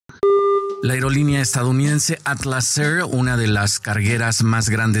La aerolínea estadounidense Atlas Air, una de las cargueras más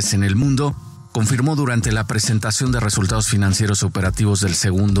grandes en el mundo, confirmó durante la presentación de resultados financieros operativos del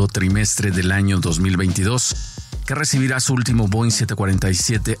segundo trimestre del año 2022 que recibirá su último Boeing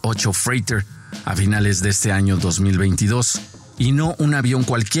 747-8 Freighter a finales de este año 2022. Y no un avión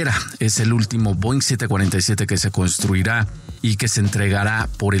cualquiera, es el último Boeing 747 que se construirá y que se entregará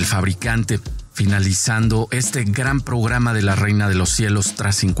por el fabricante, finalizando este gran programa de la Reina de los Cielos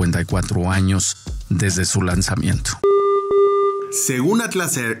tras 54 años desde su lanzamiento. Según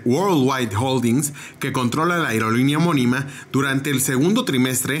Atlas Air Worldwide Holdings, que controla la aerolínea homónima, durante el segundo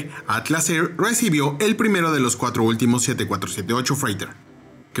trimestre, Atlas Air recibió el primero de los 4 últimos 747-8 Freighter,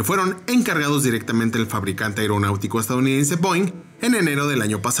 que fueron encargados directamente del fabricante aeronáutico estadounidense Boeing en enero del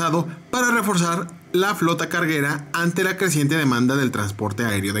año pasado para reforzar la flota carguera ante la creciente demanda del transporte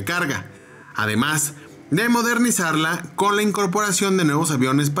aéreo de carga, además de modernizarla con la incorporación de nuevos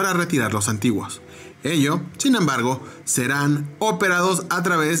aviones para retirar los antiguos. Ello, sin embargo, serán operados a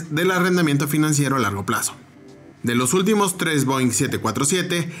través del arrendamiento financiero a largo plazo. De los últimos 3 Boeing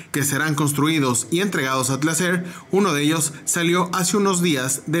 747 que serán construidos y entregados a Atlas Air, uno de ellos salió hace unos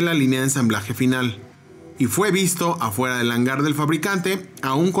días de la línea de ensamblaje final y fue visto afuera del hangar del fabricante,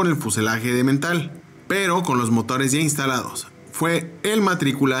 aún con el fuselaje de metal, pero con los motores ya instalados. Fue el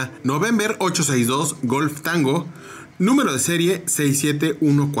matrícula November 862 Golf Tango, número de serie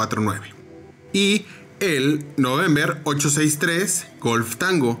 67149, y el November 863 Golf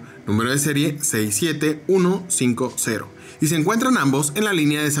Tango, número de serie 67150, y se encuentran ambos en la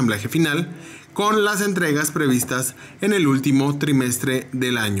línea de ensamblaje final con las entregas previstas en el último trimestre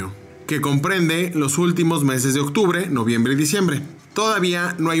del año, que comprende los últimos meses de octubre, noviembre y diciembre.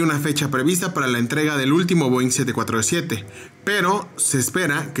 Todavía no hay una fecha prevista para la entrega del último Boeing 747, pero se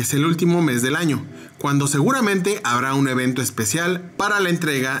espera que sea el último mes del año, cuando seguramente habrá un evento especial para la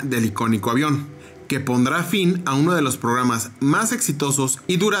entrega del icónico avión, que pondrá fin a uno de los programas más exitosos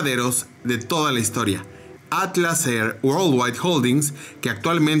y duraderos de toda la historia, Atlas Air Worldwide Holdings, que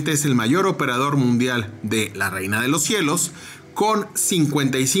actualmente es el mayor operador mundial de la Reina de los Cielos, con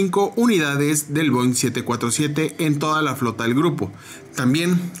 55 unidades del Boeing 747 en toda la flota del grupo.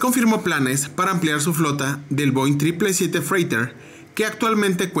 También confirmó planes para ampliar su flota del Boeing 777 Freighter, que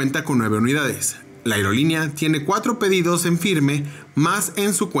actualmente cuenta con 9 unidades. La aerolínea tiene 4 pedidos en firme más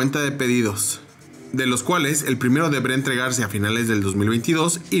en su cuenta de pedidos, de los cuales el primero deberá entregarse a finales del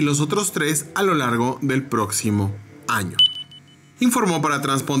 2022 y los otros 3 a lo largo del próximo año. Informó para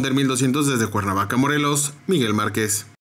Transponder 1200 desde Cuernavaca, Morelos, Miguel Márquez.